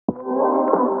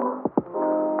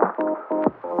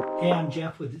Hey, I'm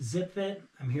Jeff with ZipFit.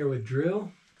 I'm here with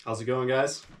Drew. How's it going,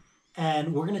 guys?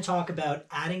 And we're going to talk about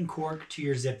adding cork to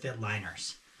your ZipFit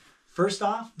liners. First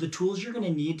off, the tools you're going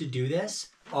to need to do this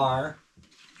are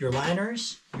your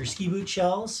liners, your ski boot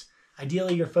shells,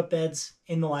 ideally your footbeds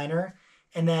in the liner,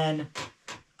 and then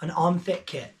an OMFit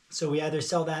kit. So we either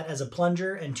sell that as a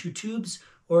plunger and 2 tubes,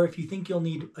 or if you think you'll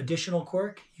need additional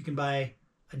cork, you can buy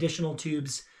additional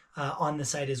tubes on the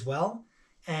site as well.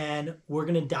 And we're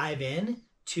going to dive in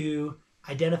to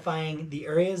identifying the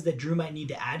areas that Drew might need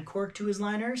to add cork to his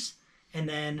liners, and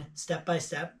then step by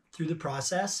step through the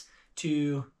process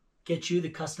to get you the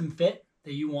custom fit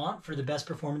that you want for the best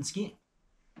performance skiing.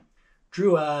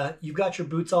 Drew, you've got your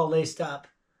boots all laced up.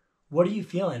 What are you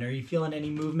feeling? Are you feeling any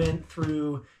movement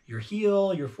through your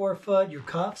heel, your forefoot, your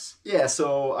cuffs? Yeah,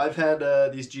 so I've had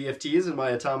these GFTs in my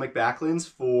atomic backlinks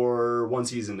for 1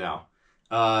 season now.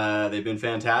 They've been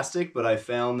fantastic, but I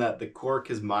found that the cork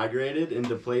has migrated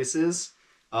into places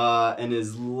and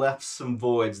has left some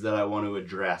voids that I want to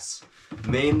address.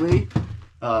 Mainly,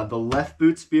 the left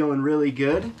boot's feeling really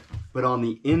good, but on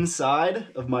the inside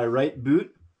of my right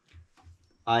boot,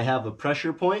 I have a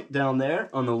pressure point down there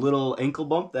on the little ankle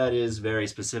bump that is very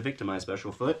specific to my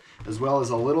special foot, as well as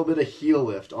a little bit of heel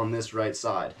lift on this right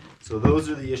side. So those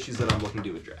are the issues that I'm looking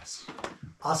to address.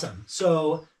 Awesome.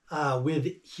 So with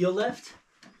heel lift,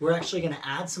 we're actually going to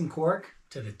add some cork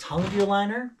to the tongue of your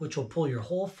liner, which will pull your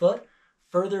whole foot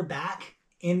further back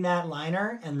in that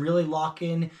liner and really lock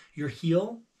in your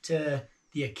heel to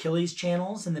the Achilles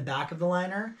channels in the back of the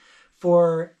liner.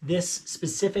 For this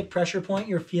specific pressure point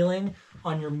you're feeling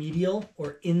on your medial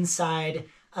or inside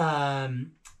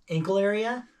ankle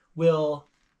area, we'll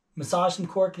massage some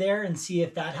cork there and see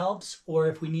if that helps, or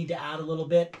if we need to add a little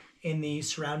bit in the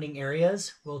surrounding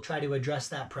areas, we'll try to address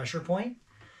that pressure point.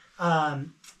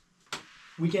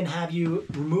 We can have you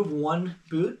remove one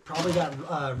boot, probably that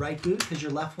right boot, because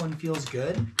your left one feels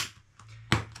good.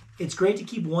 It's great to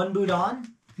keep one boot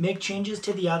on, make changes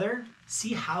to the other,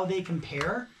 see how they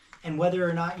compare, and whether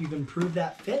or not you've improved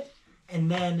that fit,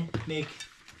 and then make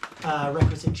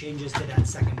requisite changes to that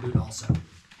second boot also.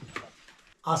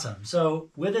 Awesome.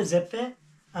 So with a ZipFit,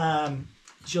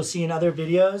 as you'll see in other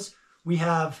videos, we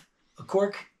have a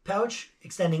cork pouch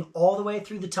extending all the way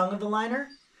through the tongue of the liner,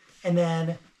 and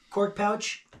then cork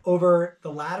pouch over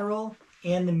the lateral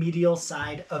and the medial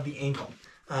side of the ankle.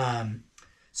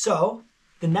 So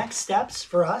the next steps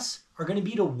for us are going to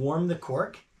be to warm the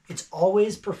cork. It's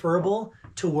always preferable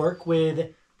to work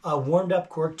with a warmed up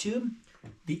cork tube.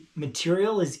 The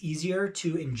material is easier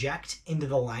to inject into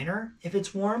the liner if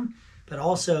it's warm, but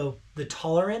also the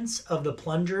tolerance of the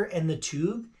plunger and the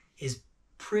tube is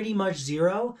pretty much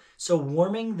 0. So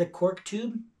warming the cork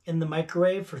tube in the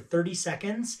microwave for 30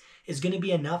 seconds is going to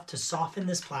be enough to soften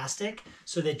this plastic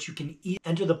so that you can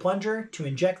enter the plunger to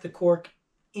inject the cork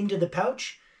into the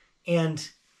pouch and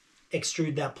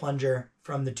extrude that plunger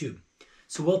from the tube.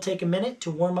 So we'll take a minute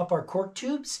to warm up our cork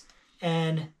tubes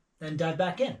and then dive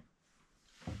back in.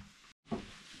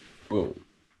 Whoa.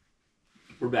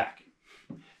 We're back.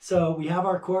 So we have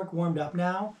our cork warmed up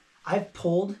now. I've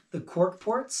pulled the cork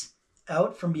ports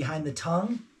out from behind the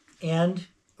tongue and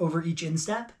over each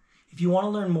instep. If you want to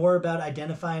learn more about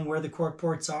identifying where the cork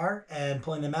ports are and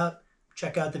pulling them out,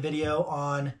 check out the video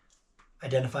on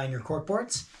identifying your cork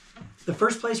ports. The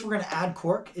first place we're going to add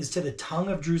cork is to the tongue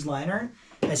of Drew's liner.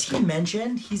 As he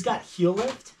mentioned, he's got heel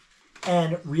lift,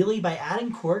 and really by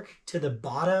adding cork to the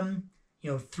bottom,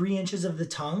 3 inches of the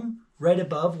tongue, right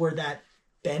above where that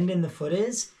bend in the foot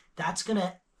is, that's going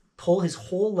to pull his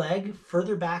whole leg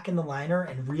further back in the liner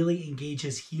and really engage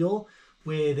his heel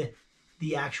with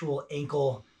the actual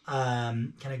ankle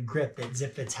kind of grip that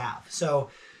ZipFits have. So,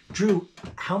 Drew,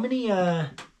 how many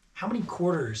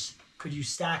quarters could you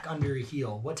stack under your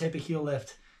heel? What type of heel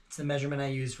lift? It's the measurement I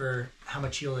use for how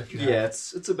much heel lift you have. Yeah,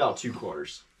 it's about 2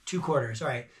 quarters. 2 quarters. All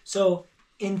right. So,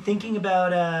 in thinking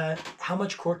about how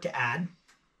much cork to add,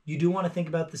 you do want to think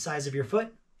about the size of your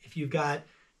foot. If you've got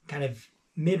kind of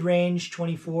mid-range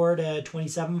 24 to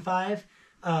 27.5,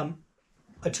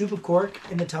 a tube of cork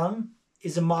in the tongue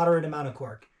is a moderate amount of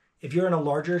cork. If you're in a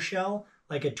larger shell,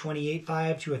 like a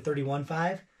 28.5 to a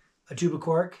 31.5, a tube of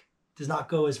cork does not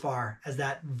go as far as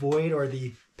that void, or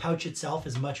the pouch itself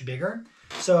is much bigger.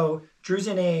 So Drew's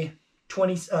in a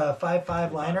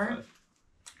 5.5 liner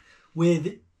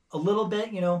with a little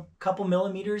bit, couple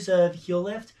millimeters of heel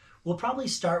lift. We'll probably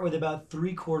start with about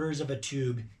 3/4 of a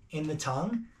tube in the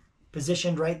tongue,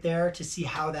 positioned right there to see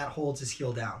how that holds his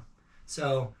heel down.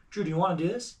 So Drew, do you want to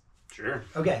do this? Sure.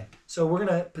 Okay, so we're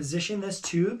going to position this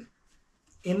tube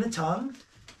in the tongue.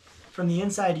 From the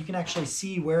inside, you can actually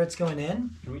see where it's going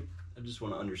in. I just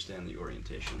want to understand the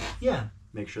orientation. Yeah.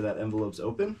 Make sure that envelope's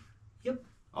open. Yep.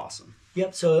 Awesome.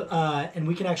 Yep, so, and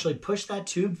we can actually push that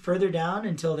tube further down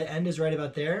until the end is right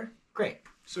about there. Great.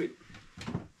 Sweet.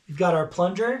 We've got our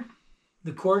plunger.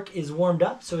 The cork is warmed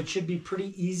up, so it should be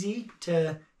pretty easy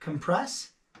to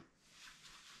compress.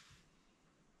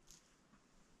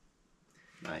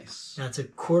 Nice. That's a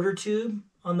quarter tube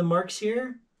on the marks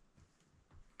here.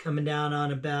 Coming down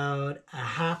on about a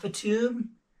half a tube.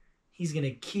 He's going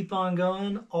to keep on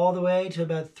going all the way to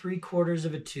about 3/4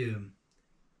 of a tube.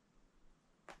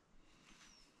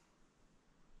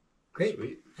 Great.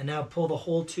 Sweet. And now pull the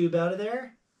whole tube out of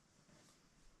there.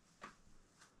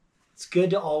 It's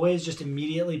good to always just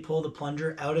immediately pull the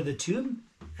plunger out of the tube,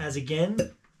 as again,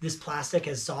 this plastic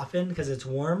has softened because it's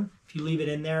warm. If you leave it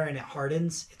in there and it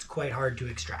hardens, it's quite hard to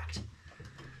extract.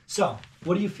 So,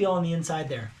 what do you feel on the inside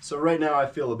there? So right now I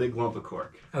feel a big lump of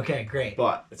cork. Okay, great.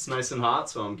 But it's nice and hot,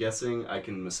 so I'm guessing I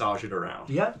can massage it around.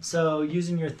 Yep, so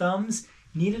using your thumbs,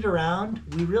 knead it around.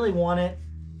 We really want it,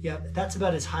 that's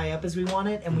about as high up as we want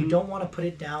it, and we don't want to put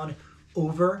it down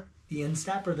over the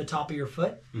instep or the top of your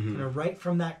foot. Kind of right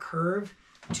from that curve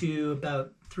to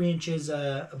about 3 inches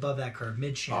above that curve,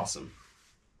 mid-shin. Awesome.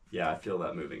 Yeah, I feel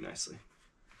that moving nicely.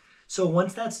 So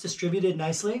once that's distributed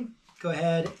nicely, go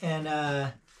ahead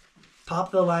and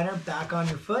pop the liner back on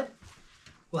your foot.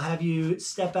 We'll have you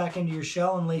step back into your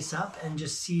shell and lace up and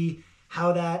just see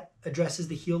how that addresses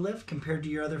the heel lift compared to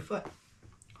your other foot.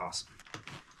 Awesome.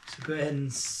 So go ahead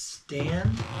and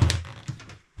stand.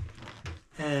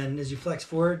 And as you flex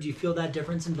forward, do you feel that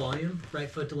difference in volume, right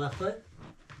foot to left foot?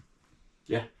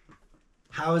 Yeah.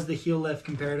 How is the heel lift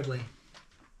comparatively?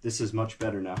 This is much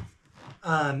better now.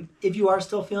 If you are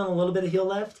still feeling a little bit of heel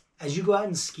lift, as you go out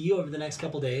and ski over the next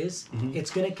couple days, it's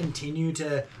going to continue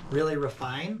to really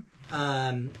refine.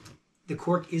 The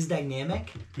cork is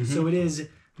dynamic, so it is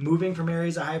moving from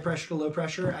areas of high pressure to low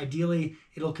pressure. Ideally,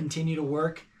 it'll continue to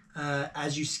work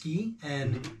as you ski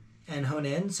and hone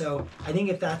in. So I think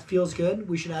if that feels good,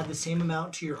 we should add the same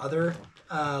amount to your other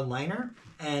liner.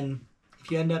 And if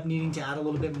you end up needing to add a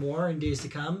little bit more in days to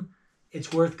come,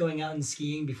 it's worth going out and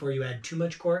skiing before you add too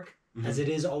much cork, as it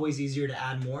is always easier to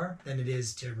add more than it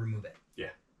is to remove it.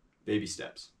 Yeah. Baby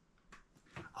steps.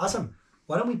 Awesome.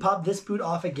 Why don't we pop this boot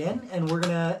off again, and we're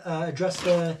going to address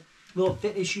the little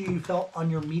fit issue you felt on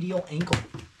your medial ankle.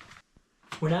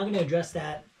 We're now going to address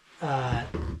that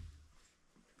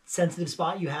sensitive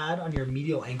spot you had on your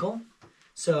medial ankle.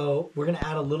 So we're going to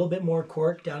add a little bit more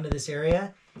cork down to this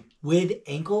area. With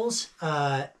ankles,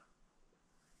 a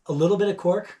little bit of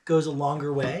cork goes a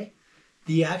longer way.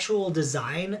 The actual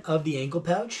design of the ankle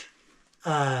pouch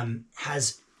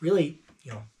has really,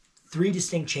 3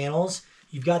 distinct channels.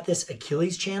 You've got this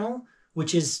Achilles channel,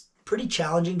 which is pretty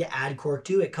challenging to add cork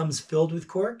to. It comes filled with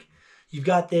cork. You've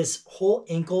got this whole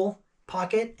ankle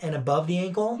pocket, and above the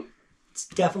ankle, it's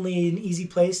definitely an easy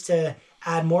place to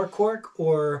add more cork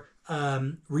or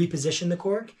reposition the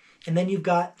cork. And then you've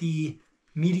got the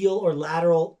medial or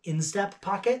lateral instep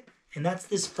pocket, and that's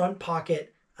this front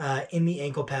pocket in the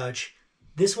ankle pouch.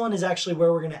 This one is actually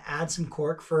where we're going to add some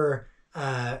cork for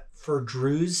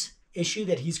Drew's issue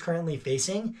that he's currently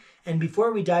facing. And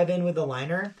before we dive in with the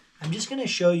liner, I'm just going to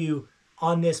show you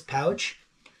on this pouch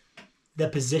the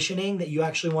positioning that you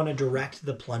actually want to direct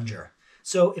the plunger.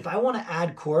 So if I want to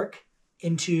add cork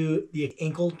into the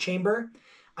ankle chamber,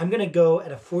 I'm going to go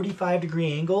at a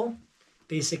 45-degree angle,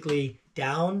 basically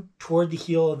down toward the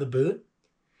heel of the boot.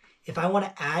 If I want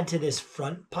to add to this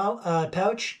front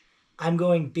pouch, I'm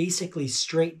going basically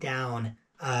straight down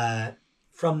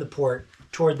from the port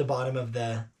toward the bottom of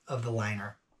the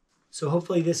liner. So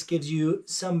hopefully this gives you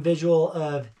some visual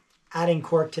of adding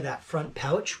cork to that front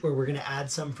pouch where we're going to add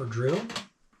some for Drew.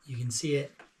 You can see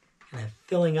it kind of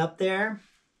filling up there.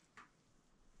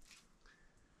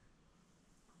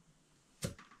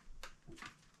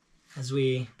 As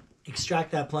we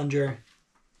extract that plunger,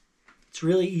 it's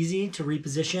really easy to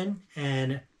reposition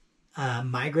and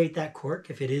migrate that cork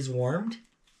if it is warmed.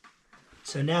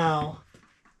 So now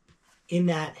in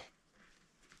that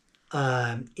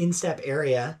instep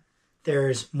area,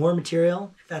 there's more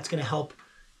material. That's going to help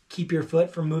keep your foot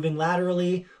from moving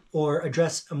laterally or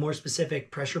address a more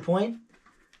specific pressure point.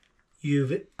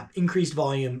 You've increased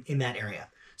volume in that area.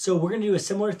 So we're going to do a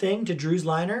similar thing to Drew's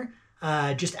liner,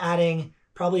 just adding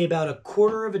probably about a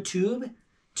 1/4 of a tube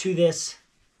to this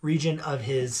region of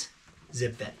his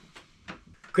ZipFit.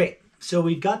 Great. So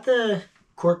we've got the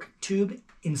cork tube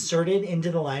inserted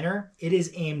into the liner. It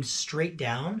is aimed straight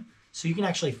down, so you can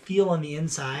actually feel on the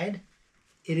inside.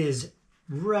 It is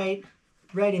right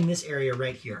in this area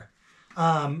right here.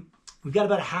 We've got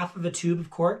about a 1/2 of a tube of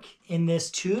cork in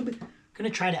this tube. I'm going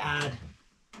to try to add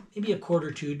maybe a cord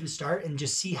or two to start and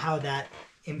just see how that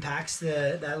impacts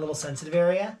that little sensitive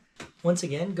area. Once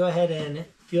again, go ahead and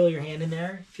feel your hand in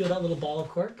there. Feel that little ball of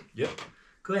cork. Yep.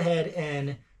 Go ahead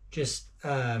and just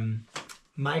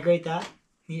migrate that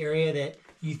in the area that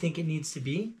you think it needs to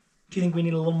be. Do you think we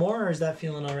need a little more, or is that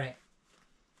feeling all right?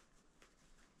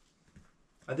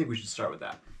 I think we should start with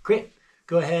that. Great.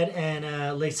 Go ahead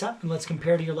and lace up, and let's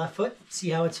compare to your left foot. See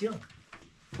how it's feeling.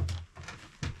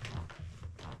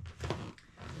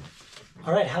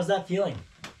 All right, how's that feeling?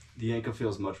 The ankle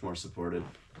feels much more supported.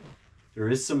 There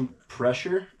is some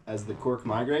pressure as the cork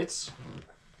migrates,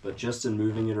 but just in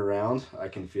moving it around, I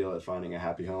can feel it finding a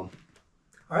happy home.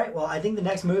 All right, well, I think the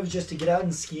next move is just to get out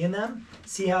and ski in them,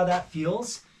 see how that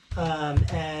feels,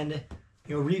 and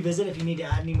revisit if you need to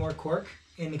add any more cork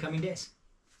in the coming days.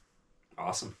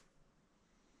 Awesome.